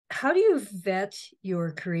how do you vet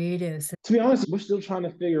your creatives? To be honest, we're still trying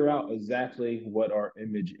to figure out exactly what our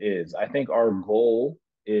image is. I think our goal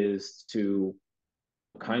is to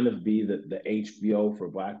kind of be the HBO for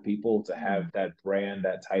Black people, to have Mm. that brand,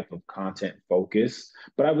 that type of content focus.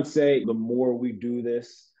 But I would say the more we do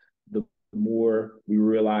this, the more we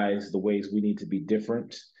realize the ways we need to be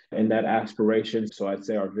different in that aspiration. So I'd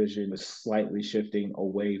say our vision is slightly shifting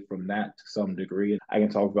away from that to some degree. I can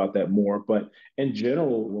talk about that more. But in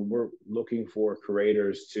general, when we're looking for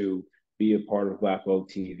creators to be a part of Black Oak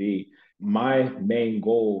TV, my main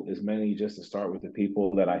goal is mainly just to start with the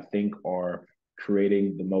people that I think are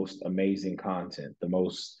creating the most amazing content, the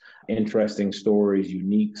most interesting stories,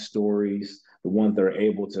 unique stories, the ones that are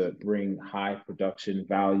able to bring high production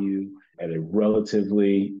value at a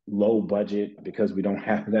relatively low budget because we don't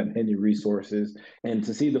have that many resources, and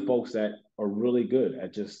to see the folks that are really good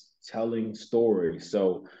at just telling stories.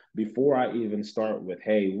 So before I even start with,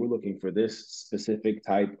 hey, we're looking for this specific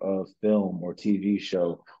type of film or TV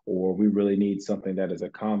show, or we really need something that is a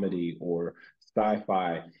comedy or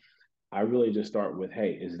sci-fi, I really just start with,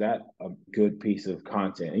 hey, is that a good piece of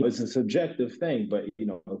content? It's a subjective thing, but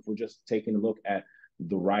if we're just taking a look at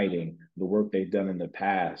the writing, the work they've done in the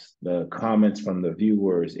past, the comments from the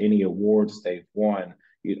viewers, any awards they've won,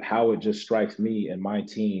 how it just strikes me and my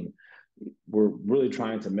team, we're really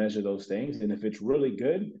trying to measure those things. And if it's really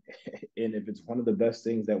good, and if it's one of the best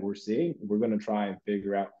things that we're seeing, we're going to try and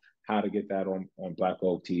figure out how to get that on Black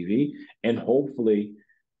Oak TV. And hopefully,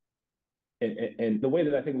 and the way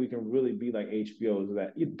that I think we can really be like HBO is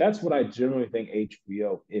that that's what I generally think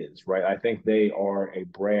HBO is, right? I think they are a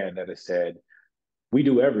brand that has said, we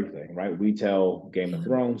do everything, right? We tell Game of Yeah.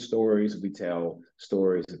 Thrones stories, we tell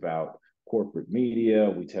stories about corporate media,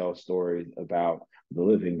 we tell stories about the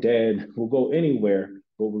living dead. We'll go anywhere,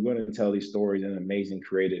 but we're going to tell these stories in an amazing,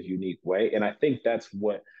 creative, unique way. And I think that's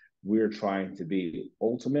what we're trying to be.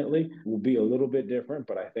 Ultimately, we'll be a little bit different,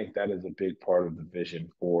 but I think that is a big part of the vision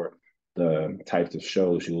for the types of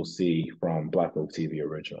shows you will see from Black Oak TV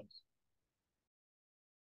Originals.